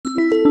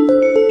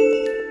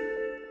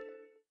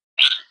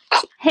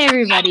Hey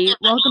everybody,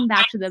 welcome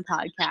back to the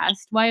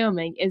podcast.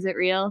 Wyoming, is it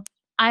real?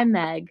 I'm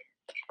Meg.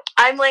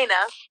 I'm Lena.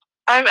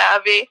 I'm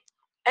Abby.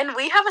 And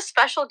we have a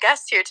special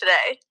guest here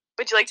today.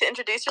 Would you like to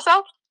introduce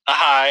yourself?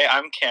 Hi,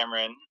 I'm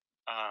Cameron.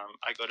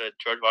 I go to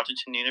George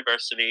Washington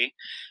University.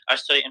 I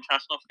study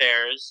international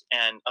affairs,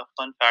 and a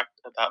fun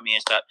fact about me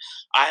is that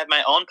I have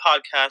my own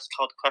podcast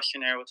called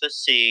Questionnaire with a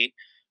C,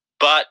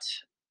 but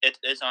it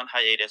is on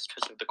hiatus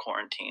because of the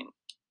quarantine.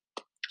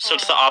 So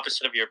it's the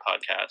opposite of your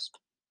podcast.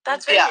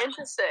 That's very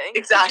interesting.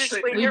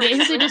 Exactly. We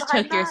basically just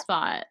took your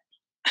spot.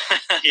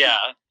 Yeah.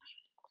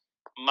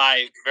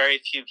 My very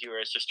few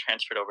viewers just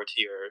transferred over to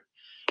your...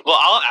 Well,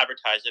 I'll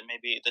advertise it.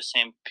 Maybe the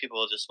same people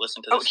will just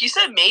listen to this. Oh, he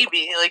said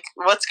maybe. Like,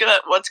 what's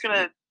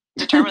gonna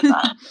determine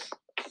that?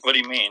 What do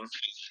you mean?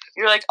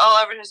 You're like,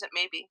 I'll advertise it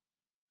maybe.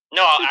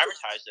 No, I'll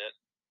advertise it.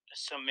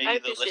 So maybe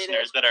the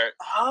listeners that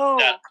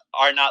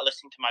are not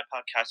listening to my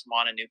podcast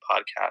want a new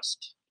podcast.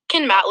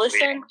 Can Matt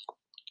listen?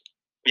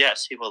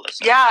 Yes, he will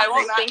listen. Yeah, I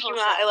want Matt. Thank you,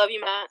 Matt. I love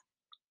you, Matt.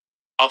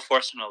 I'll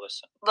force him to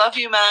listen. Love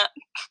you, Matt.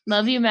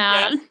 Love you,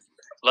 Matt. Yeah.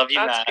 Love you,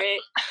 That's Matt.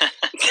 Great.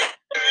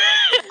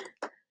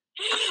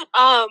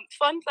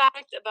 Fun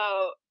fact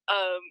about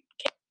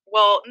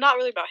well, not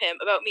really about him,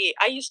 about me.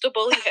 I used to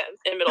bully him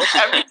in middle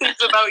school.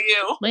 Everything's about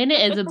you. Lena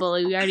is a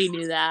bully. We already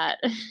knew that.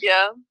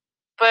 Yeah,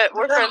 but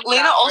we're friends.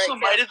 Lena also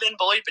might have been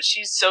bullied, but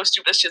she's so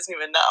stupid she doesn't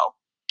even know.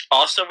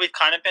 Also, we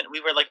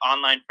were like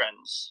online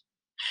friends.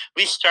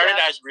 We started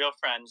as real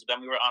friends, then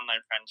we were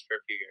online friends for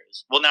a few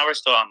years. Well, now we're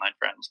still online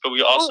friends, but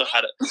we also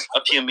had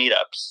a few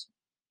meetups.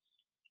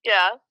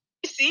 Yeah.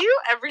 I see you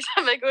every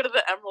time I go to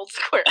the Emerald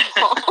Square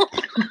Mall.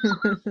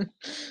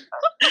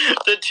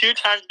 The 2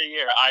 times a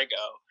year I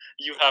go,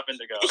 you happen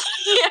to go.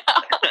 Yeah.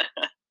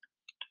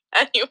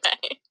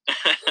 Anyway.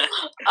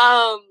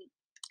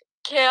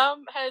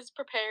 Cam has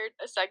prepared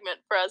a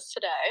segment for us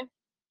today.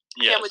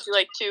 Yes. Cam, would you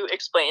like to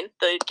explain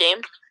the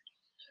game?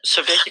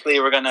 So basically,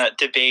 we're going to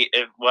debate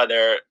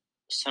whether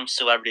some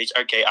celebrities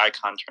are gay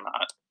icons or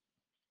not.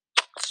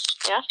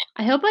 Yeah.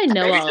 I hope I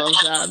know all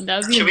of them.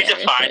 That would be Should we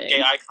define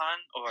gay icon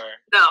or...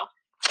 No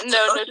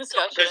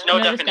discussion. There's no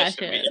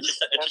definition. Discussion.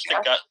 It's just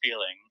a gut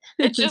feeling.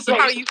 It's just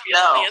how you feel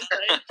on the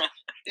inside.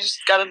 You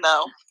just gotta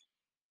know.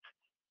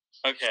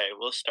 Okay,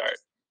 we'll start.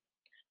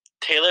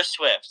 Taylor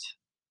Swift.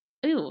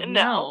 Ooh,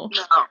 No.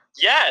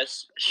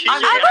 Yes. She's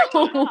I'm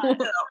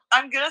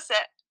gonna say...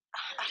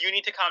 You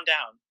need to calm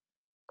down.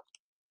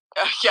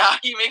 Yeah,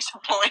 he makes a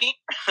point.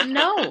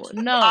 No.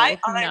 I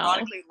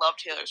unironically love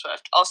Taylor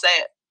Swift. I'll say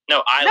it.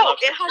 No,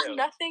 it has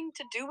nothing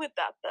to do with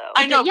that, though.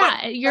 I know,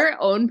 yeah, your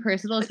own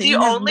personal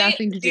opinion has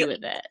nothing to do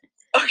with it.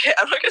 Okay,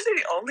 I'm not gonna say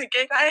the only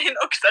gay guy I know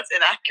because that's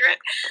inaccurate,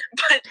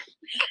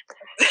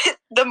 but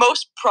the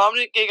most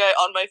prominent gay guy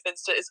on my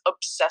Finsta is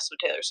obsessed with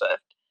Taylor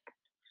Swift.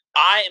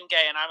 I am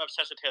gay and I'm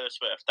obsessed with Taylor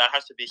Swift. That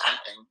has to be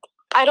something.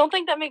 I don't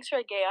think that makes her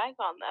a gay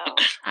icon, though.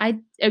 I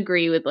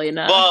agree with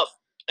Lena. Well,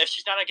 if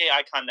she's not a gay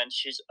icon, then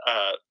she's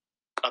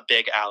a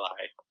big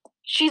ally.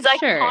 She's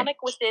iconic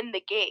within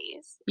the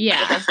gays.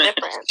 Yeah. That's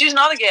different. She's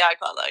not a gay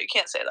icon, though. You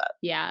can't say that.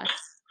 Yeah.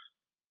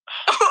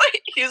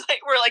 He's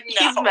like, we're like,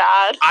 no. He's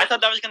mad. I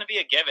thought that was going to be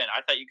a given.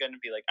 I thought you were going to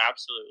be like,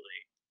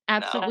 absolutely.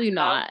 Absolutely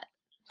not.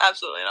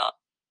 Absolutely not.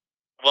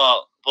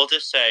 Well, we'll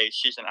just say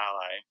she's an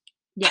ally.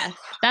 Yes,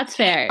 that's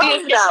fair.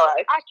 She's an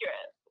ally.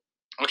 Accurate.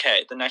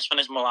 Okay, the next one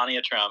is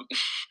Melania Trump.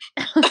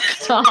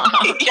 Stop.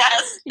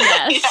 Yes.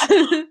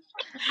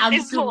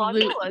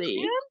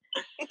 Absolutely.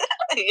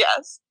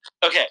 Yes.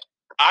 Okay,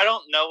 I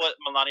don't know what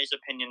Melania's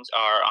opinions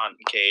are on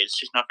gays.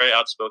 She's not very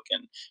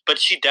outspoken, but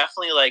she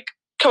definitely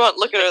Come on,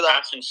 look at her.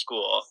 That in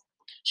school,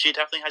 she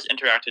definitely has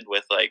interacted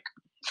with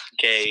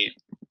gay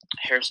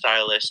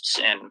hairstylists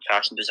and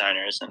fashion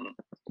designers, and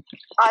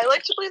I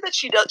like to believe that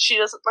she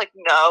doesn't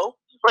know.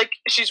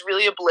 She's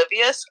really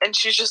oblivious, and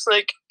she's just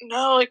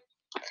no,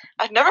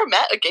 I've never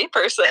met a gay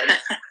person.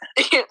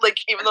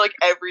 Even though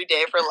every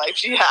day of her life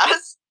she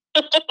has.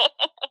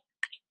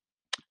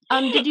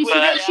 Did you see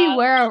that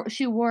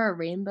she wore a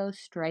rainbow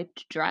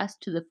striped dress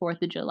to the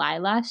 4th of July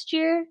last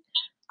year?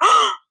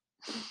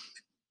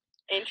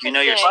 You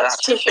know your stuff.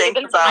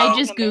 I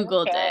just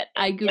Googled it.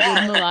 I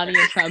Googled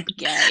Melania Trump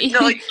gay. No,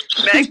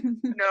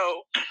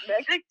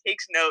 Meg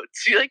takes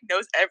notes. She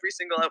knows every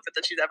single outfit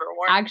that she's ever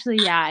worn. Actually,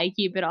 yeah, I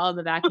keep it all in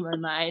the back of my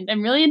mind.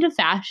 I'm really into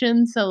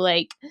fashion, so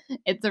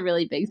it's a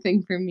really big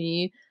thing for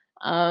me.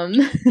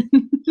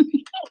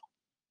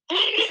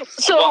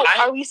 So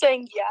are we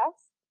saying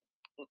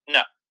yes?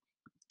 No.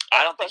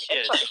 I don't think she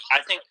is.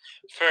 I think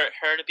for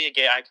her to be a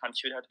gay icon,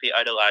 she would have to be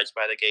idolized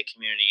by the gay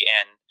community,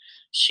 and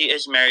she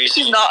is married.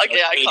 She's not a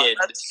gay icon.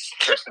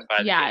 Person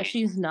by the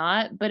she's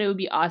not. But it would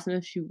be awesome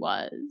if she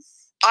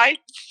was. I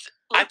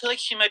feel like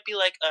she might be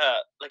like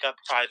a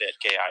private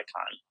gay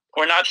icon,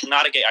 or not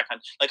a gay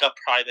icon, like a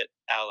private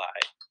ally,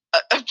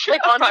 a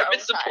private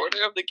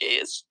supporter of the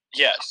gays.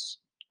 Yes.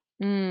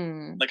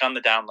 Like on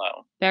the down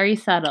low. Very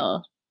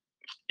subtle.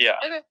 Yeah.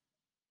 Okay.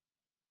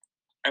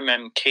 And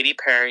then Katy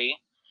Perry.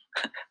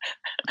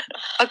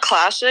 A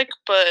classic,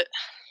 but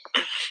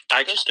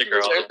I Kissed a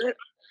Girl.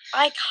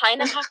 I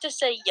kind of have to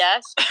say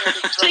yes. But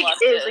it's Like,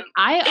 reluctant. is, like,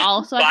 I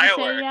also have to say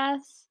Firework.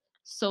 yes,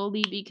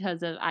 solely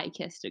because of I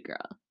Kissed a Girl.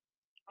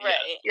 Right.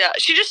 yeah,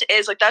 she just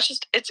is. Like, that's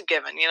just, it's a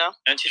given, you know?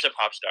 And she's a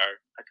pop star.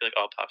 I feel like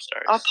all pop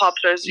stars. All pop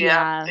stars,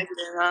 Yeah. they can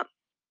do that.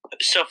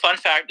 So fun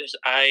fact is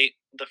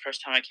the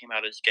first time I came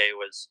out as gay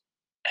was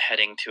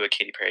heading to a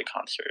Katy Perry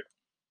concert.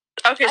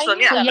 Okay, so then,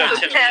 yeah.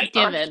 So yeah, to me,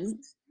 given.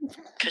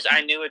 Because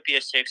I knew it'd be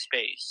a safe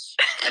space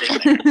heading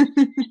there.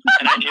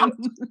 And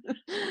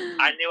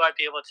I knew I'd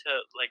be able to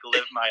like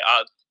live my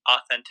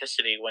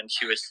authenticity when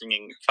she was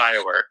singing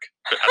Firework.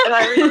 And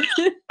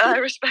I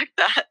respect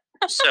that.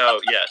 So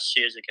yes,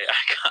 she is a gay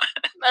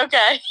icon.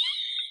 Okay.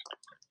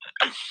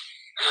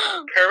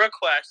 Her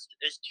request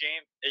is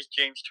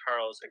James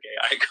Charles a gay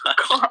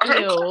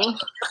icon? Ew.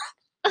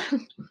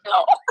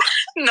 No.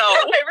 No.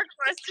 I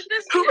requested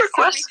this. Who just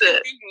so we requested could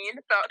it? be mean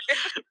about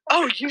it.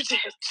 Oh, you did.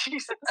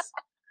 Jesus.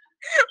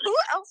 Who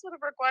else would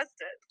have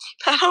requested?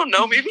 I don't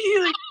know. Maybe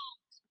like,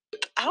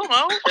 I don't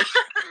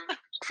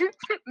know.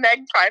 Meg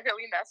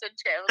privately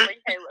messaged him was like,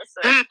 "Hey,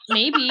 listen."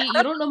 Maybe you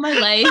don't know my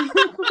life.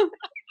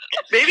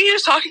 Maybe he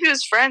was talking to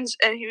his friends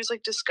and he was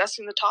like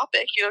discussing the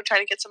topic, you know,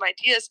 trying to get some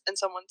ideas. And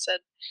someone said,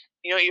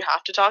 you know, what you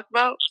have to talk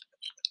about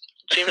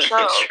James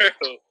Charles.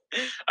 True.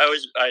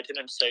 I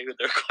didn't say who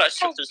the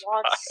request I was.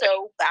 want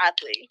so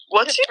badly.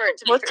 What's for it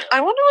to be true.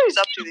 I wonder what he's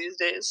up to these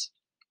days.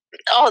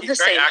 Oh, He's the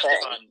very same active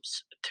thing. on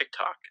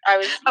TikTok. I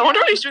wonder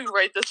what he's doing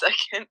right this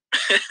second.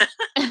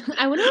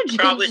 I wonder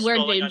Probably where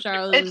scrolling James on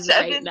Charles TikTok. is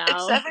right now.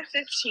 It's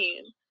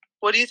 7:15.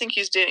 What do you think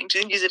he's doing? Do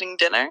you think he's eating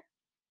dinner?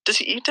 Does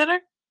he eat dinner?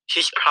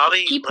 He's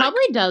probably He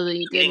probably doesn't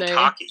eat eating dinner.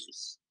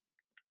 Takis.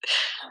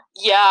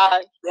 Yeah,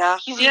 Yeah.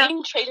 he's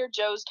eating Trader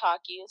Joe's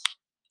Takis.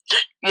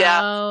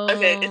 Yeah. Oh,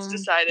 Okay, it's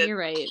decided. You're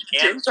right. And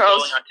James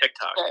Charles. scrolling on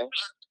TikTok. Okay.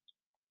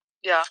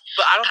 Yeah.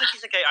 But I don't think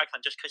he's a gay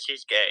icon just because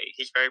he's gay.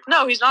 He's very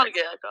No, he's not a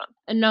gay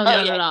icon. No, Oh,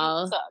 not yeah, at he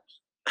all.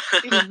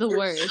 sucks. He's the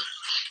worst.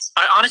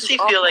 I honestly He's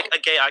feel awful. like a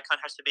gay icon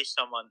has to be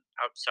someone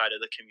outside of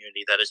the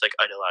community that is like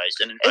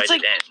idolized and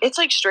invited It's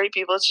like straight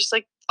people. It's just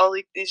like all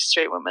like, these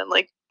straight women,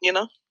 like, you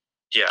know,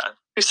 Yeah,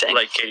 who sing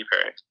like Katy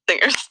Perry.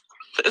 singers.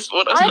 Is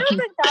what I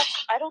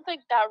don't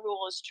think that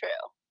rule is true.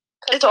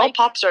 'Cause, It's all like,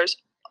 pop stars.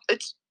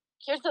 It's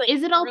Here's the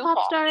Is it all RuPaul.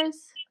 pop stars?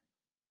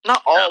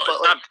 not all, No, but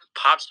it's like not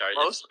pop stars.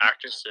 It's most.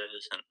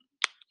 actresses and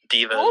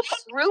divas.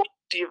 RuPaul.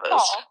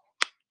 divas.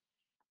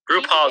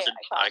 RuPaul's He's a an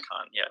gay icon.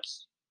 icon,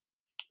 yes.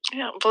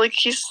 Yeah, but like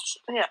he's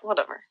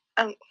whatever.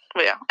 But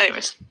yeah.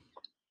 Anyways,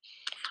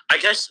 I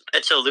guess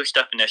it's a loose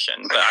definition,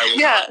 but I will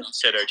Yeah. not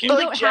consider You James. But,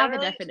 don't like, have a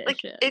generally, definition.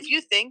 like if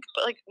you think,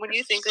 but like when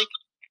you think like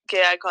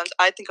gay icons,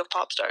 I think of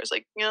pop stars.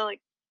 Like you know, like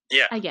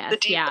Yeah, I guess, the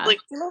deep, yeah. like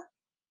you know.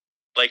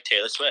 like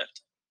Taylor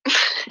Swift.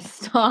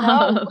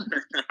 Stop.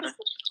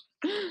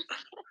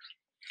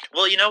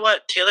 Well, you know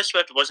what? Taylor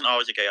Swift wasn't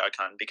always a gay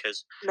icon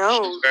because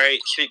No,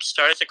 she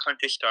started as a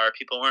country star.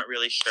 People weren't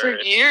really sure.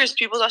 for years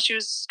people thought she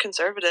was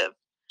conservative.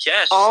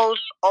 Yes. All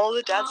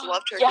the dads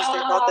loved her because they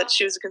thought Yeah. that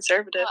she was a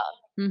conservative.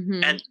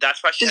 Mm-hmm. And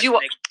that's why she Did had you to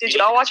make did music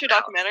y'all watch her now.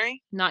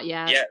 documentary? Not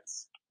yet.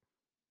 Yes.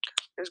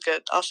 It was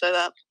good. I'll say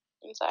that.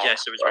 I'm sorry.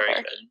 Yes, it was very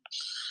good.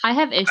 I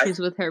have issues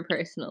with her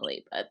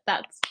personally, but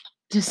that's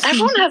just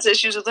Everyone has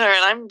issues with her,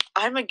 and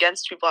I'm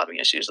against people having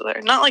issues with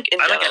her. Not like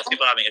in I'm general. against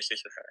people having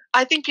issues with her.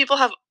 I think people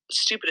have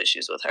stupid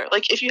issues with her.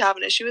 Like if you have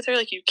an issue with her,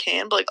 like you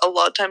can, but like a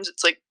lot of times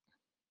it's like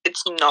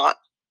it's not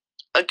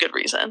a good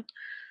reason.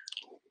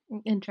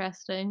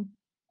 interesting.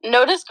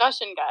 No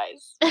discussion,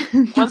 guys.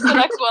 What's the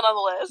next one on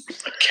the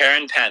list?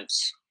 Karen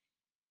Pence.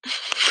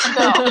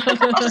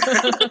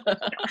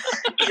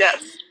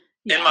 Yes.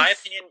 In my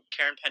opinion,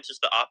 Karen Pence is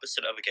the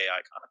opposite of a gay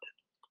icon.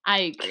 I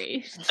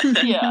agree.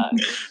 Yeah.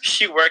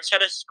 She works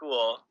at a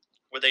school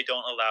where they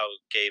don't allow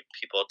gay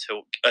people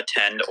to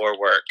attend or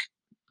work.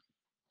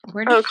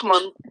 Where Oh did come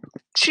on.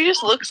 She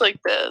just looks like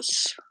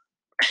this.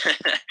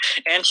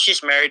 And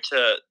she's married to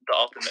the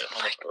ultimate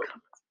homophobe.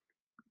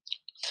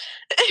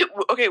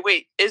 Okay,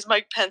 wait. Is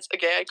Mike Pence a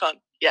gay icon?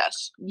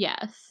 Yes.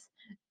 Yes.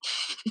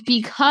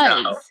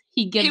 Because No.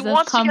 he gives He us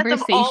wants to get them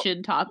all-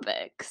 conversation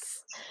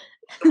topics.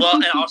 Well,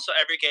 and also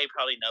every gay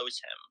probably knows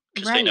him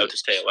because they know Right. to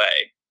stay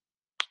away.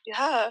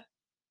 Yeah.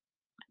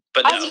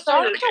 But I'm no,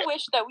 starting to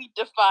wish that we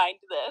defined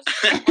this.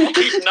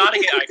 he's not a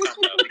gay icon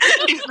though.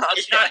 Because He's not.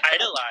 he's not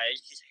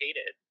idolized. He's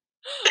hated.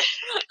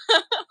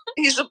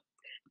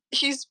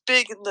 He's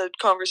big in the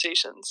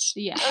conversations.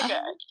 Yeah. Okay.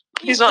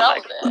 He's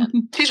not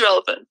relevant. He's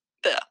relevant.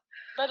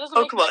 That doesn't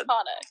Oh, make come him on.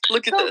 iconic.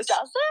 Look at So this.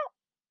 does it?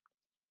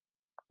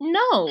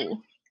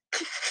 No.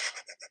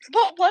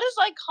 But what does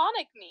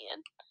iconic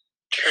mean?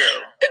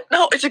 True.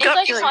 No, it's a Is gut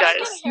iconic feeling,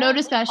 guys. No inherently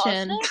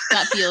discussion. positive?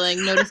 That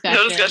feeling. No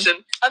discussion. No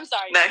discussion. I'm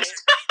sorry. Next.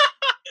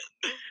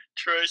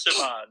 Troye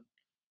Sivan.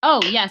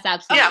 Oh, yes,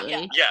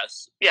 absolutely.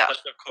 Yes. Yeah. But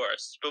of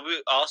course. But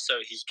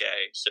he's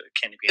gay, so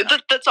can he be?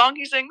 That song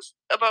he sings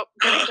about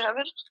getting to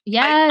heaven?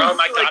 Yes. Oh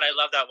my like- god, I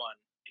love that one.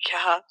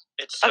 Yeah.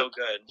 It's so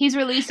good. He's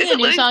releasing Is a it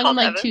new literally song in called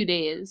like Heaven? 2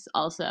 days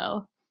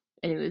also.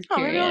 And it was Oh,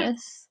 really?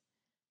 curious.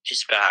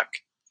 He's back.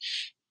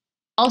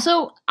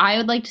 Also, I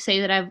would like to say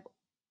that I've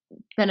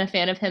been a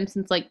fan of him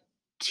since like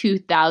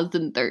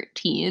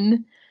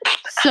 2013.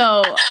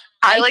 So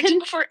I liked can it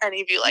before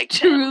any of you liked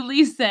him.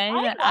 truly say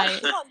that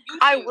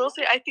I will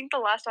say, I think the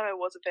last time I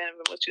was a fan of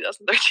him was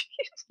 2013.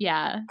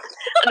 yeah.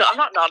 No, I'm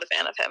not a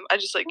fan of him. I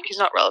just, like, he's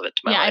not relevant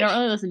to my life. I don't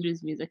really listen to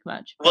his music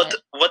much. What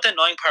the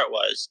annoying part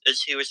was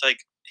is he was like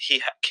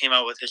came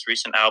out with his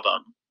recent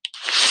album.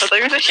 I thought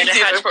you were going to say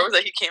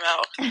that he came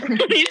out.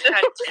 He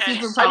had 10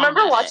 Super songs. I remember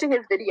problematic. watching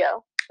his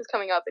video, his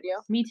coming out video.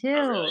 Me too.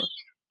 Oh, really?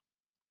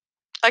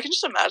 I can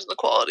just imagine the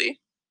quality.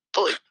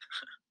 But, like,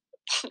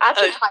 at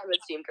the time, it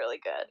seemed really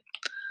good.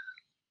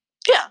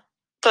 Yeah,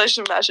 but I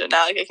should imagine it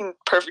now. Like, I can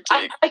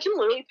perfectly. I can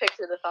literally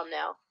picture the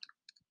thumbnail.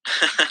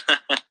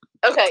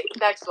 Okay,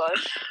 next one.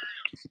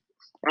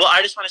 Well,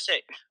 I just want to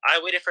say, I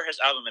waited for his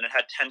album and it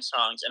had 10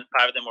 songs and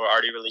 5 of them were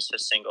already released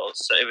as singles.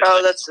 So it was Oh,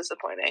 like, that's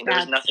disappointing. there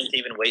was nothing to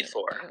even wait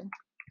for.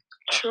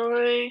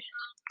 Troy.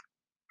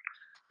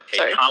 Okay,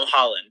 Sorry. Tom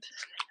Holland.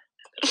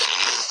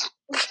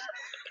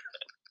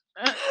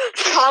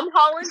 Tom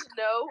Holland,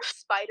 no.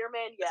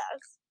 Spider-Man,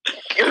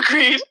 yes.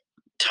 Agreed.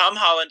 Tom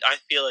Holland, I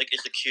feel like,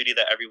 is the cutie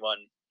that everyone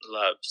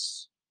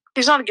loves.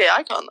 He's not a gay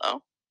icon,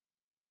 though.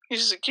 He's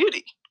just a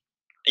cutie.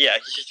 Yeah,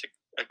 he's just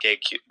a gay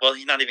cute. Well,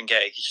 he's not even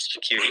gay. He's just a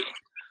cutie.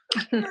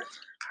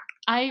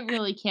 I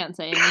really can't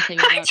say anything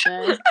about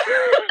this.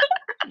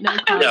 No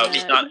comment. No,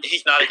 he's not.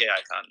 He's not a gay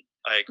icon.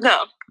 I agree.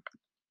 No.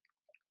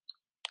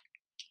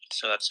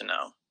 So that's a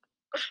no.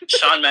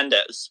 Shawn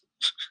Mendes.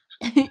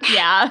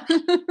 Yeah.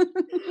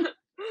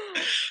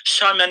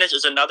 Shawn Mendes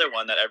is another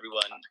one that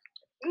everyone.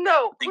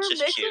 No, Thinks we're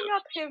it's mixing cute.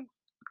 up him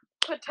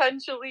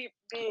potentially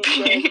being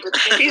gay. with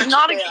being He's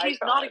not a gay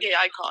gay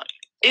icon.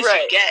 Is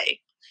Right. he gay?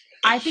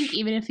 I think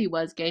even if he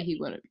was gay, he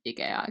wouldn't be a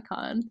gay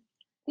icon.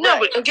 No,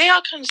 Right. but a gay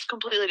icon is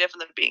completely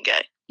different than being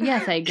gay.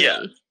 Yes, I agree.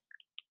 Yeah.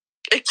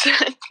 It's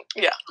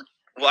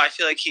Well, I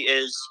feel like he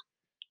is.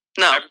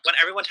 no. When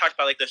everyone talks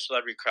about like their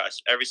celebrity crush,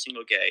 every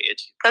single gay,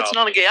 it's That's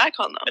not a gay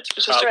icon, though. It's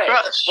It's just a right.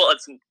 crush. Well,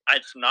 it's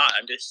not.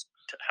 I'm just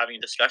having a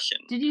discussion.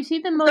 Did you see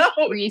the most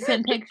No.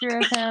 recent picture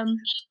of him?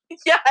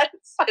 Yes,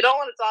 I don't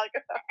want to talk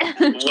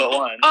about it. What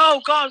one?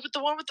 Oh God, with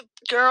the one with the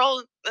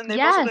girl and they both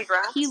Yes, look like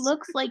rats. he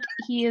looks like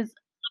he is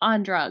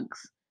on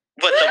drugs.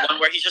 What, the one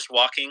where he's just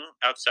walking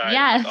outside?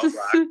 Yes. All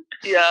black,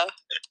 Yeah,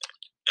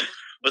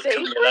 with They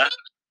Camila.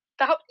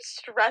 That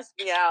stressed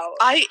me out.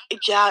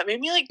 it made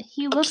me like.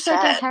 He looks like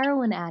a Upset.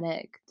 heroin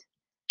addict.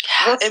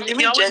 Yeah, it made He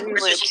me always wears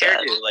genuinely his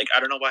upset. hairdo. Like, I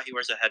don't know why he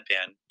wears a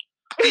headband.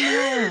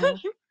 No.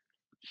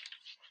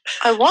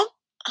 I want.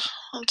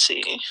 Let's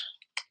see.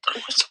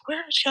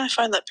 Where can I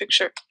find that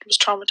picture? It was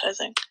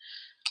traumatizing.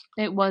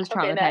 It was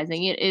Okay, next.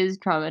 traumatizing. It is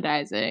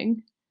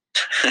traumatizing.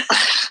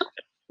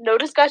 No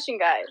discussion,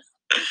 guys.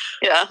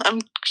 Yeah, I'm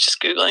just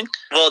googling.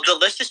 Well, the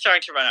list is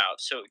starting to run out,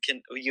 so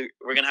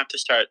we're gonna have to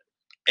start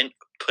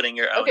putting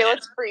your own. Okay, in.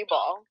 let's free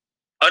ball.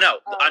 Oh no,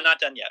 I'm not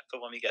done yet.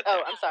 But when we get there.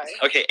 Oh, I'm sorry.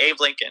 Okay, Abe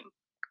Lincoln.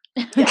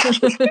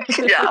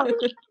 Yeah.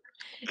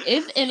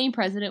 If any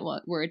president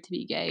were to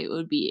be gay, it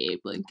would be Abe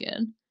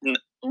Lincoln.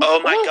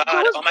 Oh my Who god!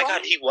 was Oh my god!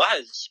 one? He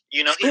was.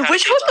 You know he. Had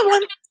Which a gay was the lover.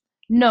 one?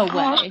 No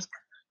Huh? way.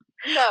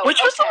 No. Which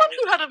was the okay. one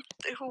who had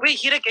a Wait,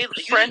 he had a gay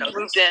friend you know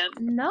moved this?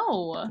 in?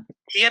 No.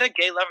 He had a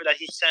gay lover that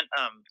he sent.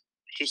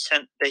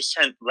 They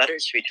sent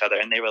letters to each other,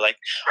 and they were like,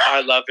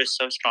 "Our love is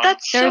so strong."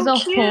 That's There's so a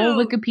cute. whole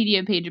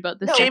Wikipedia page about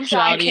the No,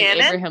 sexuality of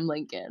Buchanan? Abraham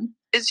Lincoln.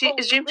 Is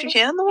James Believe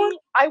Buchanan the one? me,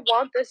 I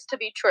want this to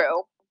be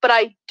true, but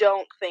I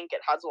don't think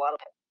it has a lot of.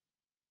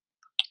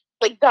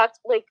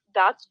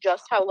 That's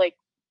just how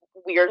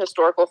weird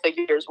historical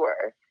figures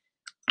were.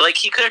 Like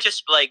he could have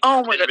just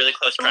Oh my been God. really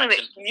close friends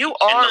Lena, in you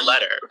are the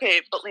letter. okay,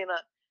 but Lena,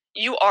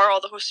 you are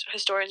all the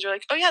historians. You're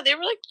like, oh yeah, they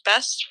were like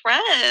best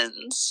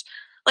friends.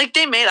 Like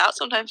they made out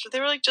sometimes, but they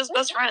were like just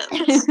best friends.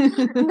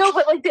 No,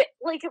 but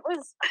it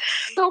was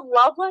the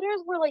love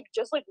letters were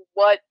just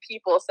what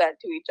people sent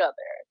to each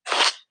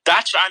other.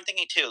 That's what I'm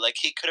thinking too. Like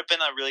he could have been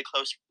a really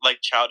close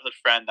childhood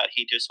friend that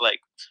he just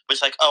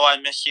was like, oh,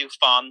 I miss you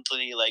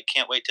fondly. Like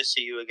can't wait to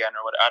see you again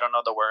or what. I don't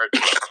know the word.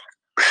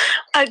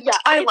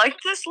 I like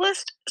this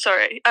list.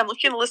 Sorry, I'm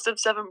looking at a list of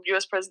 7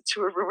 U.S. presidents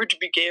who are rumored to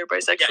be gay or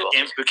bisexual. Yeah,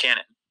 James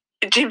Buchanan.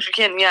 James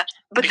Buchanan, yeah.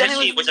 But Because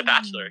then he was a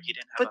bachelor. He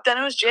didn't have But then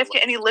it was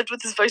JFK, and he lived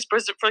with his vice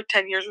president for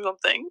 10 years or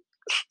something.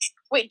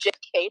 Wait,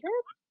 JK did?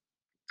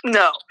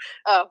 No,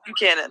 Oh,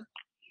 Buchanan.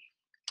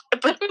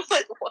 But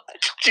what?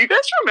 do you guys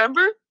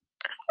remember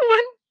when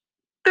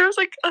there was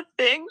a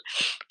thing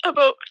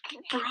about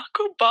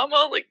Barack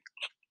Obama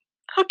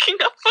hooking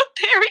up with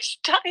Harry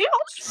Styles?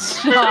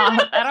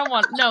 Stop. I don't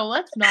want. No,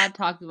 let's not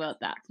talk about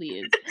that,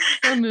 please.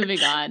 We're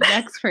moving on.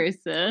 Next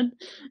person.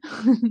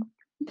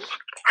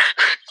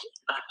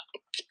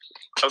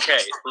 Okay,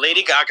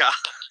 Lady Gaga.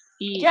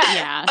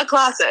 Yeah. A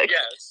classic.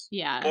 Yes.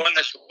 Yeah. Born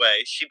This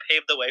Way. She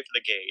paved the way for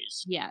the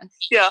gays. Yes.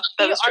 Yeah,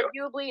 that He is true.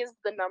 arguably is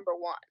the number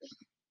one.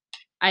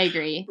 I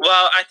agree.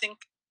 Well, I think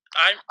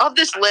Of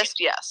this list,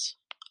 yes.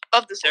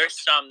 Of this there's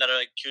list. some that are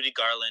like Judy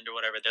Garland or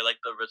whatever. They're like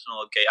the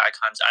original gay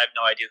icons. I have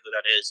no idea who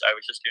that is. I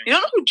was just doing. You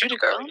don't know who Judy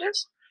Garland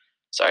is?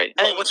 Sorry.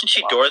 Well, wasn't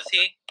she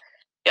Dorothy?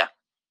 Yeah.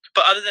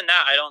 But other than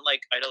that, I don't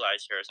like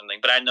idolize her or something.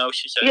 But I know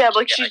she said Yeah, but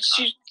like gay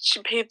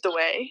she paved the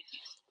way.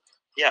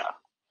 Yeah,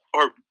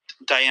 or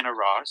Diana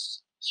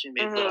Ross. She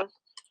made the.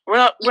 We're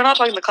not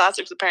talking the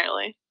classics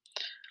apparently.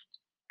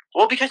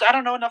 Well, because I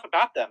don't know enough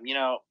about them.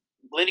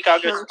 Lady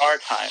Gaga's our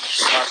time.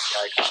 She's not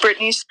the icon.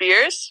 Britney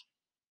Spears.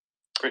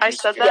 I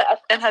said Spears.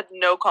 that and had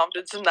no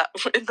confidence in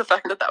the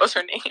fact that was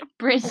her name.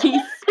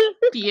 Britney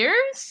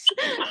Spears?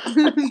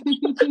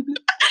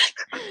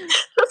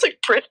 That's like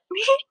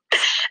Britney,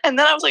 and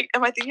then I was like,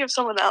 "Am I thinking of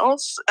someone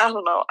else?" I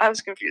don't know. I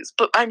was confused,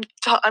 but I'm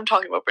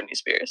talking about Britney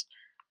Spears.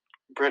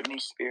 Britney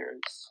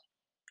Spears.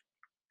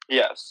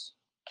 Yes.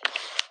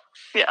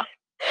 Yeah.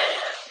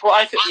 Well,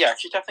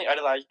 she's definitely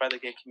idolized by the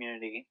gay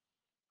community.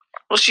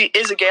 Well, she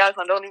is a gay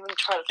icon. Don't even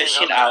try to. Is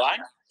she an ally?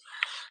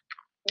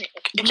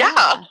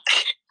 Yeah.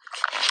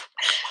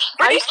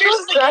 I'm so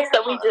stressed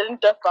that we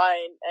didn't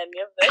define any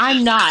of this.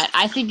 I'm not.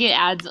 I think it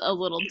adds a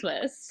little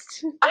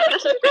twist. I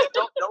just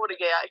don't know what a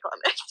gay icon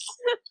is.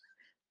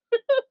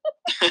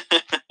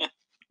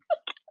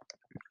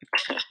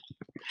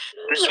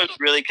 This was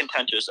really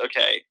contentious.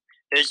 Okay.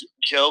 Is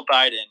Joe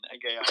Biden a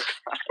gay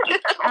icon?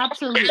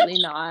 Absolutely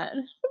not.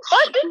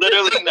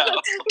 Literally no.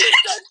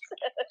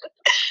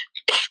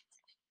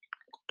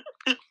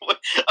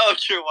 Oh,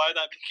 true. Why would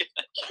that be good?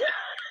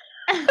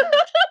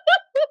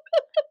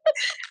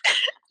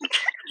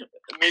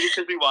 Maybe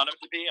because we want him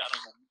to be? I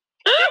don't know.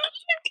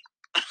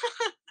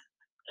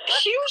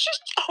 He was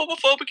just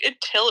homophobic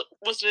until it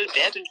was an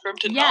advantage for him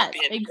to Yes, not be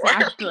anymore.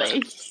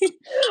 exactly.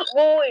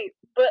 Well, wait,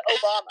 but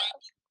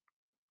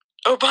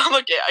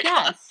Obama gay icon.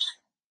 Yes.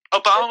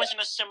 Obama was in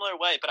a similar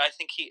way, but I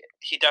think he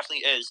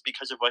definitely is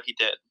because of what he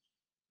did.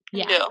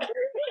 Yeah.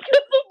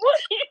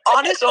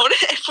 On his own,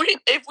 if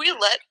we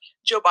let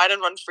Joe Biden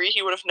run free,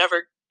 he would have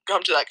never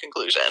come to that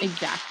conclusion.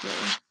 Exactly.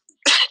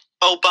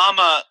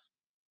 Obama,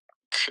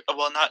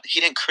 he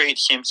didn't create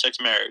same-sex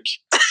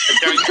marriage.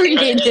 He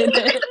created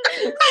it.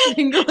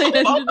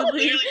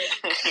 Single-handedly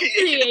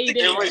created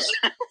it.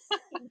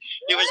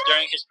 It was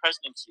during his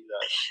presidency,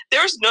 though.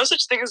 There was no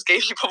such thing as gay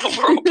people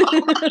before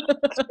Obama.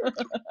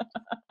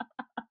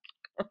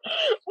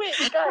 Wait,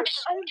 guys,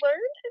 I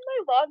learned in my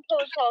law and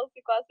public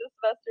policy class this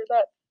semester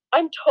that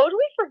I'm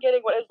totally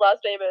forgetting what his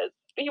last name is.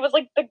 But he was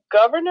like the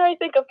governor, I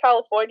think, of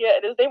California,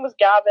 and his name was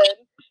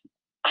Gavin.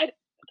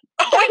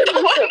 Remember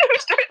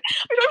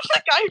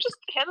that guy who just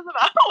handed them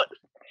out?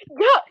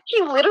 Yeah, he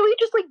literally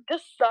just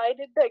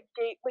decided that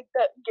gay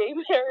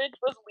marriage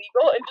was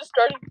legal and just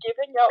started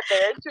giving out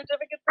marriage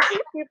certificates to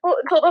gay people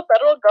until the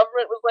federal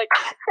government was like,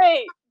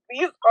 "Hey,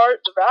 these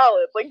aren't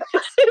valid.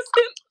 This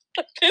isn't."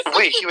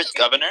 Wait, he was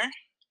governor?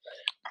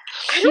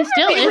 He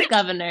still is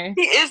governor.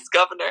 He is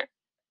governor.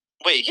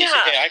 Wait, he's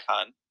a gay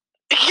icon.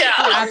 Yeah,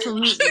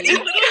 absolutely. He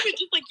literally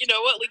just you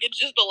know what? It's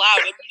just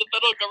allowed. And the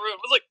federal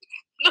government was like,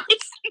 no,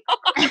 it's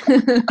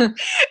not.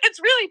 It's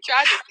really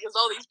tragic because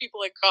all these people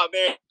got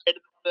married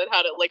that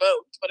had it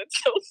vote, but it's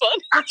so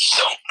funny. It's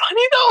so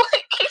funny though.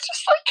 It's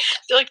just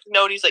they're like,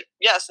 no, and he's like,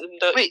 yes. And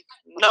wait,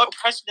 no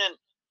president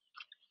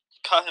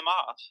cut him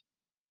off.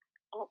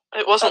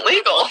 It wasn't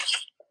legal.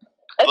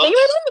 I think it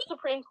was in the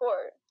Supreme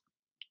Court.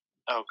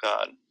 Oh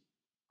God.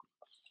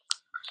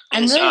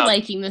 I'm really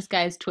liking this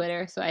guy's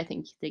Twitter, so I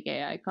think he's a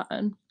gay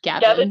icon.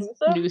 Gavin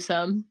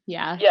Newsom.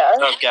 Yeah. Yeah.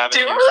 Oh, Gavin. Do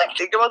you really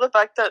think about the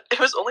fact that it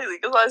was only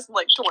legalized in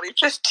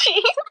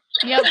 2015?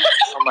 Yep.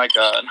 Oh my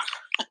God.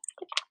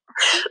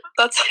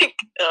 That's Is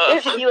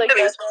he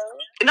that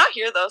though? Not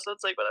here though, so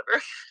it's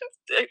whatever.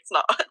 It's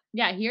not.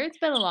 Yeah, here it's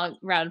been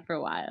around for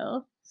a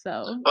while.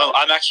 So. Well,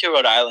 I'm actually a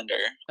Rhode Islander.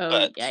 Oh,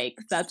 but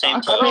yikes! That's same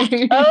awkward.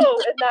 And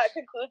that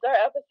concludes our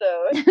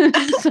episode.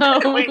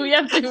 So Wait. we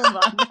have to move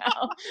on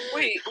now.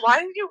 Wait, why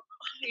did you?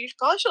 You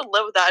probably should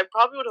live with that. I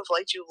probably would have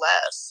liked you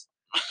less.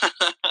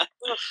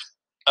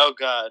 Oh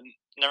God,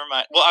 never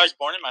mind. Well, I was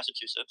born in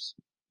Massachusetts.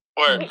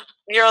 Or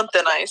you're on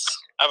thin ice.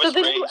 I was so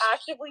then raised. you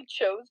actively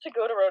chose to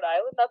go to Rhode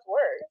Island? That's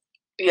worse.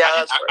 Yeah,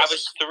 that's worse. I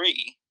was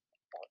 3.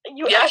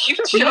 You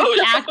chose.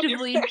 You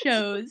actively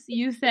chose.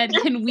 You said,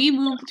 "Can we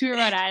move to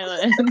Rhode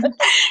Island?"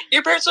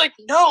 Your parents were like,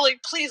 "No,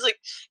 please,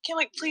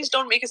 please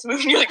don't make us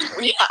move." And you're like,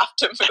 "We have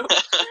to move."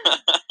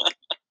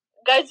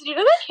 Guys, did you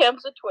know that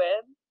Cam's a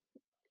twin?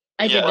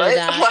 I did know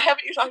that. Why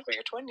haven't you talked about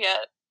your twin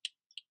yet?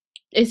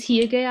 Is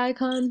he a gay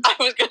icon? I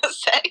was gonna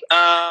say.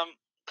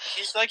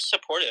 He's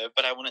supportive,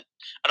 but I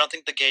don't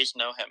think the gays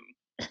know him.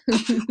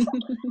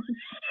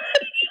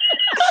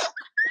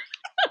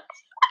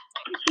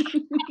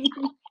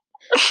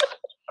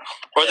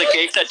 Or the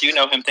gays that do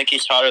know him think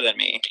he's hotter than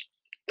me.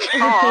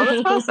 Oh,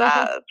 that's so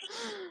sad.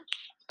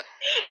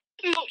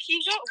 No,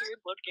 he got weird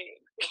looking.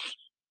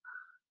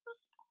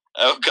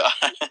 Oh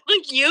God.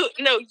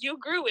 You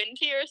grew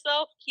into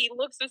yourself. He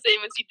looks the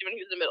same as he did when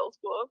he was in middle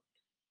school.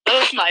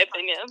 That's my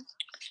opinion.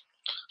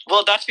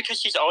 Well, that's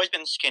because he's always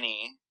been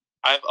skinny.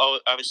 I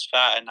was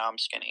fat and now I'm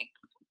skinny.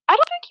 I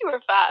don't think you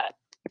were fat.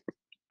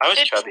 I was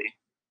chubby.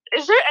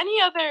 Is there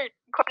any other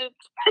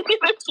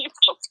people?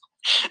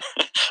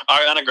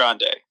 Ariana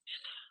Grande.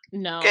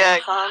 No. Gay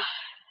icon.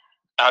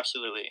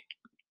 Absolutely.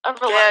 Gay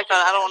icon.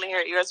 I don't want to hear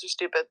it. You guys are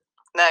stupid.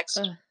 Next.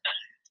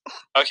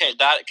 Okay,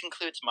 that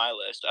concludes my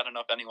list. I don't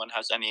know if anyone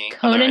has any.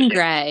 Conan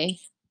Gray.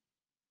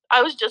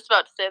 I was just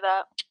about to say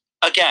that.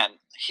 Again,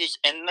 he's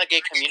in the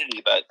gay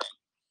community, but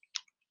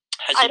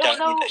has he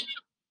done anything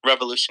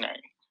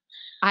revolutionary?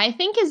 I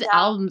think his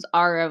albums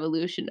are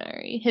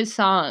revolutionary. His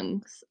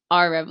songs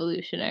are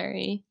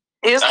revolutionary.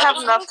 He doesn't have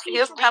enough. He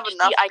doesn't have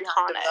enough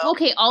iconic.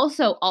 Okay.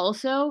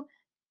 Also,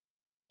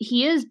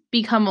 he has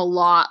become a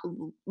lot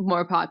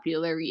more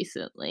popular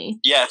recently.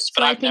 Yes,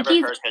 but I've never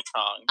heard his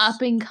songs.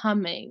 Up and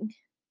coming.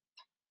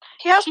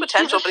 He has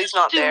potential, but he's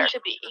not there.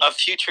 To be a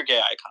future gay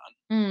icon.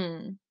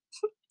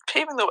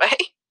 Paving the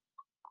way.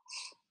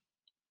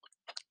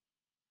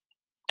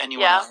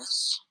 Anyone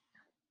else?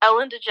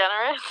 Ellen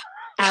DeGeneres.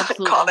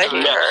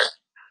 Absolutely.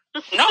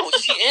 No,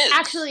 she is.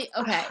 Actually,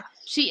 okay.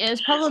 She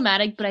is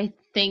problematic, but I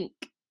think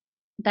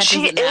that she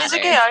doesn't matter. is a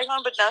gay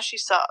icon, but now she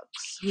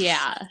sucks.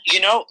 Yeah.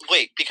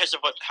 Wait, because of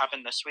what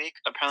happened this week,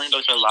 apparently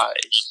those are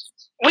lies.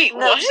 Wait,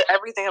 no, just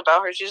everything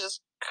about her. She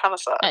just kind of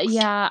sucks.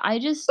 Yeah, I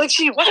just... what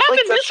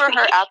happened good for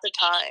her at the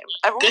time.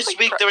 Everyone this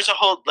week, there was a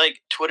whole,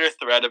 Twitter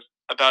thread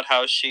about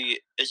how she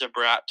is a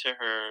brat to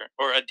her,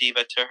 or a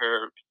diva to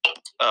her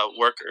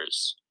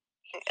workers.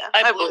 Yeah,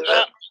 I believe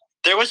it.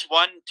 There was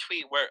one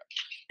tweet where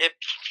if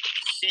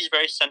she's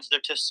very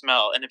sensitive to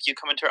smell, and if you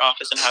come into her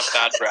office and have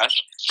bad breath,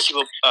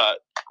 she'll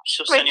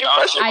send you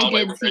out. I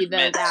did see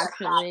that,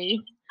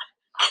 actually.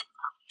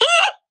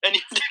 And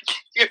you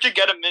have to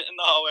get a mint in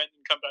the hallway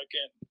and come back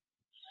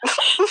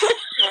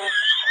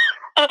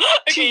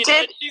in. She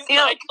did.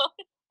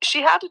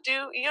 She had to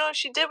do.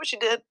 She did what she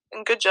did,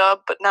 and good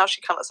job. But now she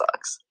kind of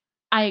sucks.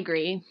 I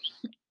agree.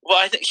 Well,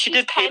 I think she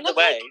did pave the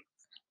way.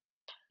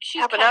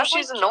 But now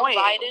she's annoying.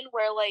 Biden,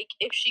 where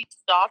if she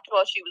stopped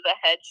while she was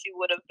ahead, she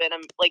would have been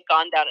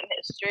gone down in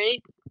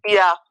history.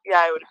 Yeah,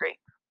 I would agree.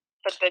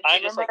 But then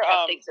she just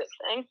kept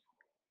existing.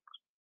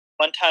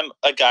 One time,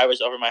 a guy was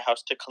over my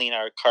house to clean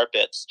our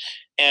carpets,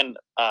 and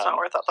that's not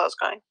where I thought that was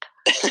going.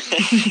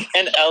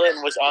 And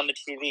Ellen was on the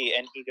TV,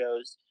 and he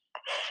goes,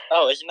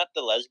 "Oh, isn't that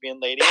the lesbian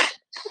lady?"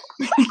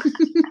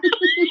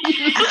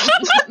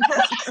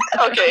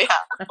 Okay,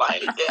 yeah,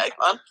 fine, gay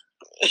icon.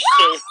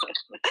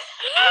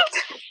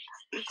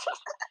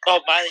 Oh,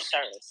 Miley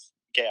Cyrus,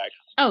 gay icon.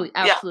 Oh,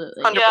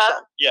 absolutely. Yeah,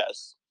 100%.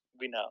 Yes,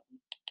 we know.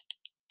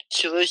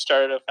 She really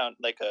started a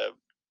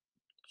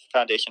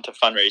foundation to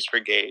fundraise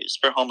for gays,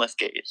 for homeless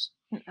gays.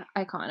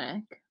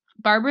 Iconic.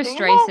 Barbara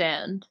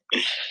Streisand.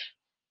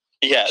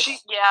 Yes. She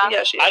is.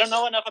 I don't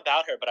know enough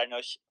about her, but I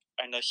know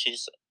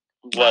she's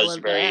was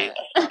very.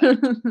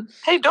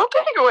 Hey, don't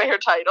take away her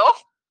title.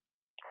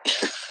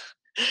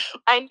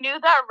 I knew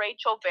that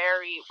Rachel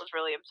Berry was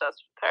really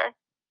obsessed with her.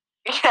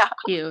 Yeah.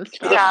 Cute.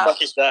 Who the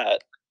fuck is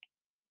that?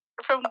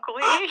 From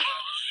Glee.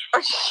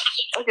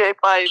 Okay,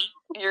 fine.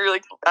 You're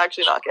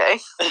actually not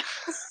gay.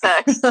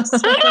 Next.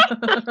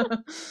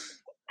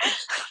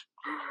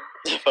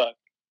 Fuck.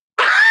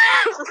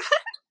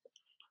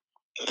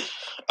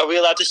 Are we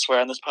allowed to swear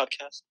on this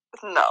podcast?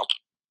 No.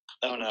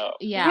 Oh no.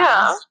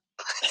 Yeah.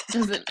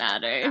 Doesn't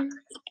matter.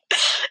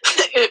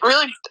 It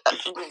really.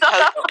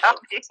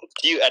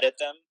 Do you edit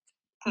them?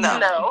 No,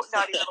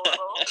 not even a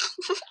little.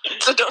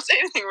 So don't say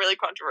anything really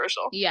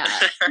controversial. Yeah.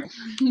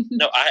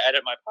 No, I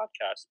edit my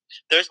podcast.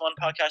 There's one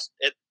podcast.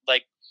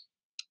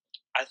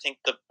 I think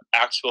the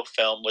actual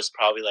film was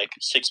probably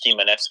 60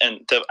 minutes,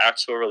 and the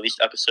actual released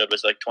episode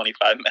was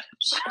 25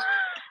 minutes.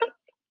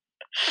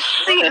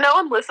 See, no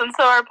one listens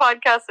to our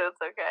podcast, so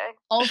it's okay.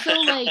 Also,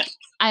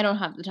 I don't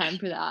have the time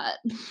for that.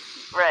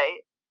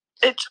 Right.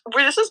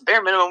 This is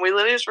bare minimum. We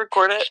literally just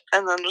record it,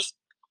 and then it's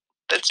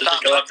done.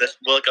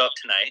 Will it go up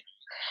tonight?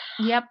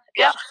 Yep.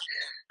 Yeah.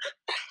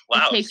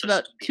 Wow. It takes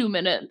about 2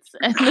 minutes,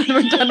 and then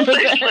we're done with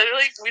it.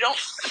 Literally, we don't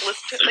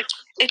listen to it.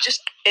 It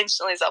just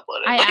instantly is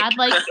uploaded.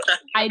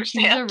 I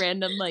choose a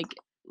random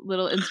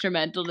little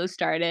instrumental to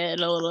start it and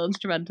a little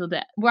instrumental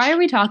to. Why are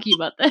we talking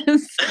about this? We're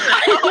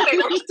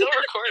still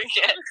recording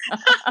it.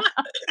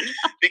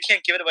 We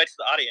can't give it away to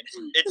the audience.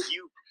 It's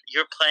you.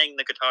 You're playing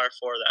the guitar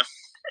for them.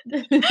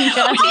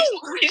 Yeah.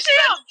 We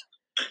spent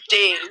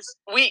days,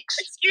 weeks,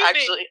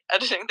 actually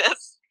editing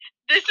this.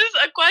 This is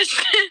a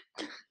question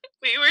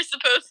we were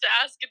supposed to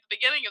ask at the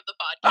beginning of the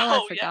podcast.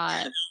 Oh, I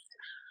forgot.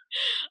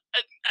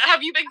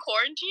 Have you been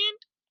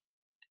quarantined?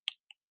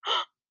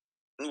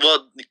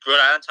 Well, Rhode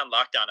Island's on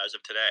lockdown as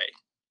of today.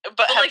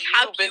 But have you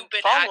been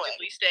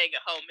actively staying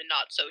at home and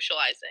not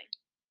socializing?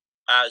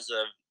 As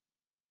of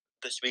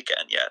this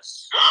weekend,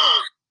 yes.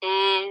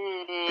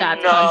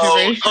 That's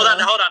controversial. Hold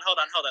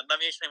on. Let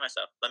me explain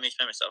myself. The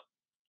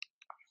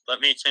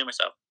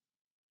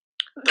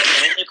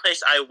only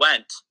place I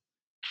went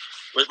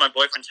was my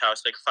boyfriend's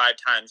house 5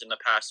 times in the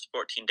past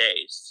 14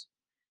 days.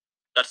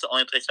 That's the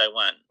only place I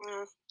went.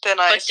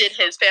 But did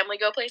his family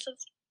go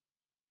places?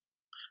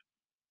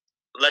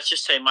 Let's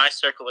just say my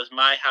circle was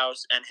my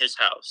house and his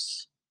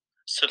house.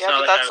 So it's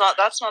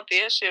that's not the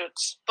issue.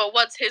 But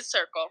what's his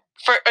circle?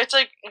 It's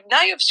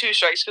now you have 2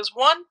 strikes because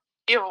 1,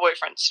 you have a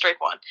boyfriend,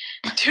 strike 1.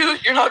 2,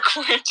 you're not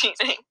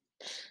quarantining.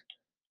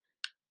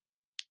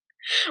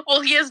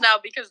 Well, he is now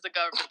because the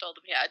government told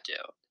him he had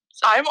to.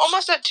 So. I'm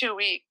almost at 2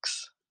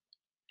 weeks.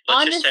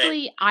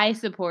 Honestly, I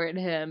support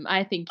him.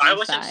 I think he's I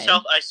wasn't fine.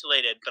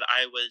 self-isolated, but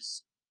I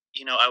was,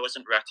 I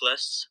wasn't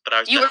reckless, but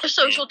I was. You were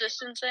social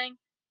distancing?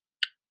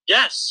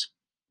 Yes.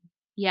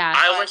 Yeah.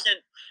 I wasn't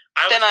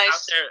out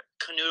there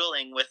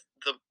canoodling with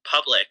the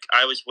public.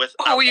 I was with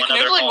Who were you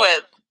canoodling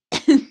with?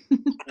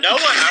 No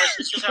one. I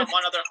was just at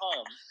one other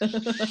home.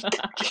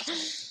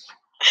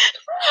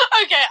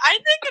 Okay, I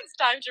think it's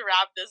time to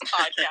wrap this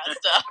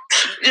podcast up.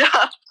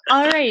 Yeah.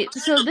 All right,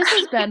 so this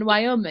has been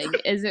Wyoming.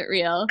 Is it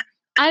real?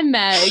 I'm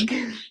Meg.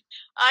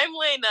 I'm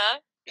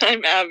Lena.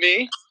 I'm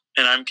Abby.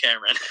 And I'm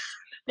Cameron.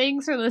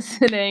 Thanks for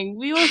listening.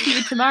 We will see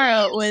you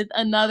tomorrow with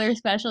another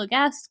special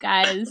guest,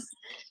 guys.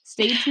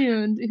 Stay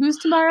tuned. Who's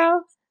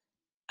tomorrow?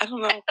 I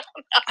don't know.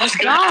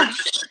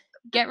 Josh.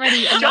 Get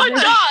ready.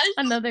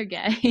 Another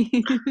gay.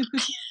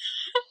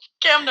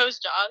 Cam knows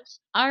Josh.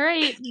 All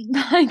right.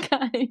 Bye,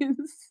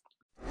 guys.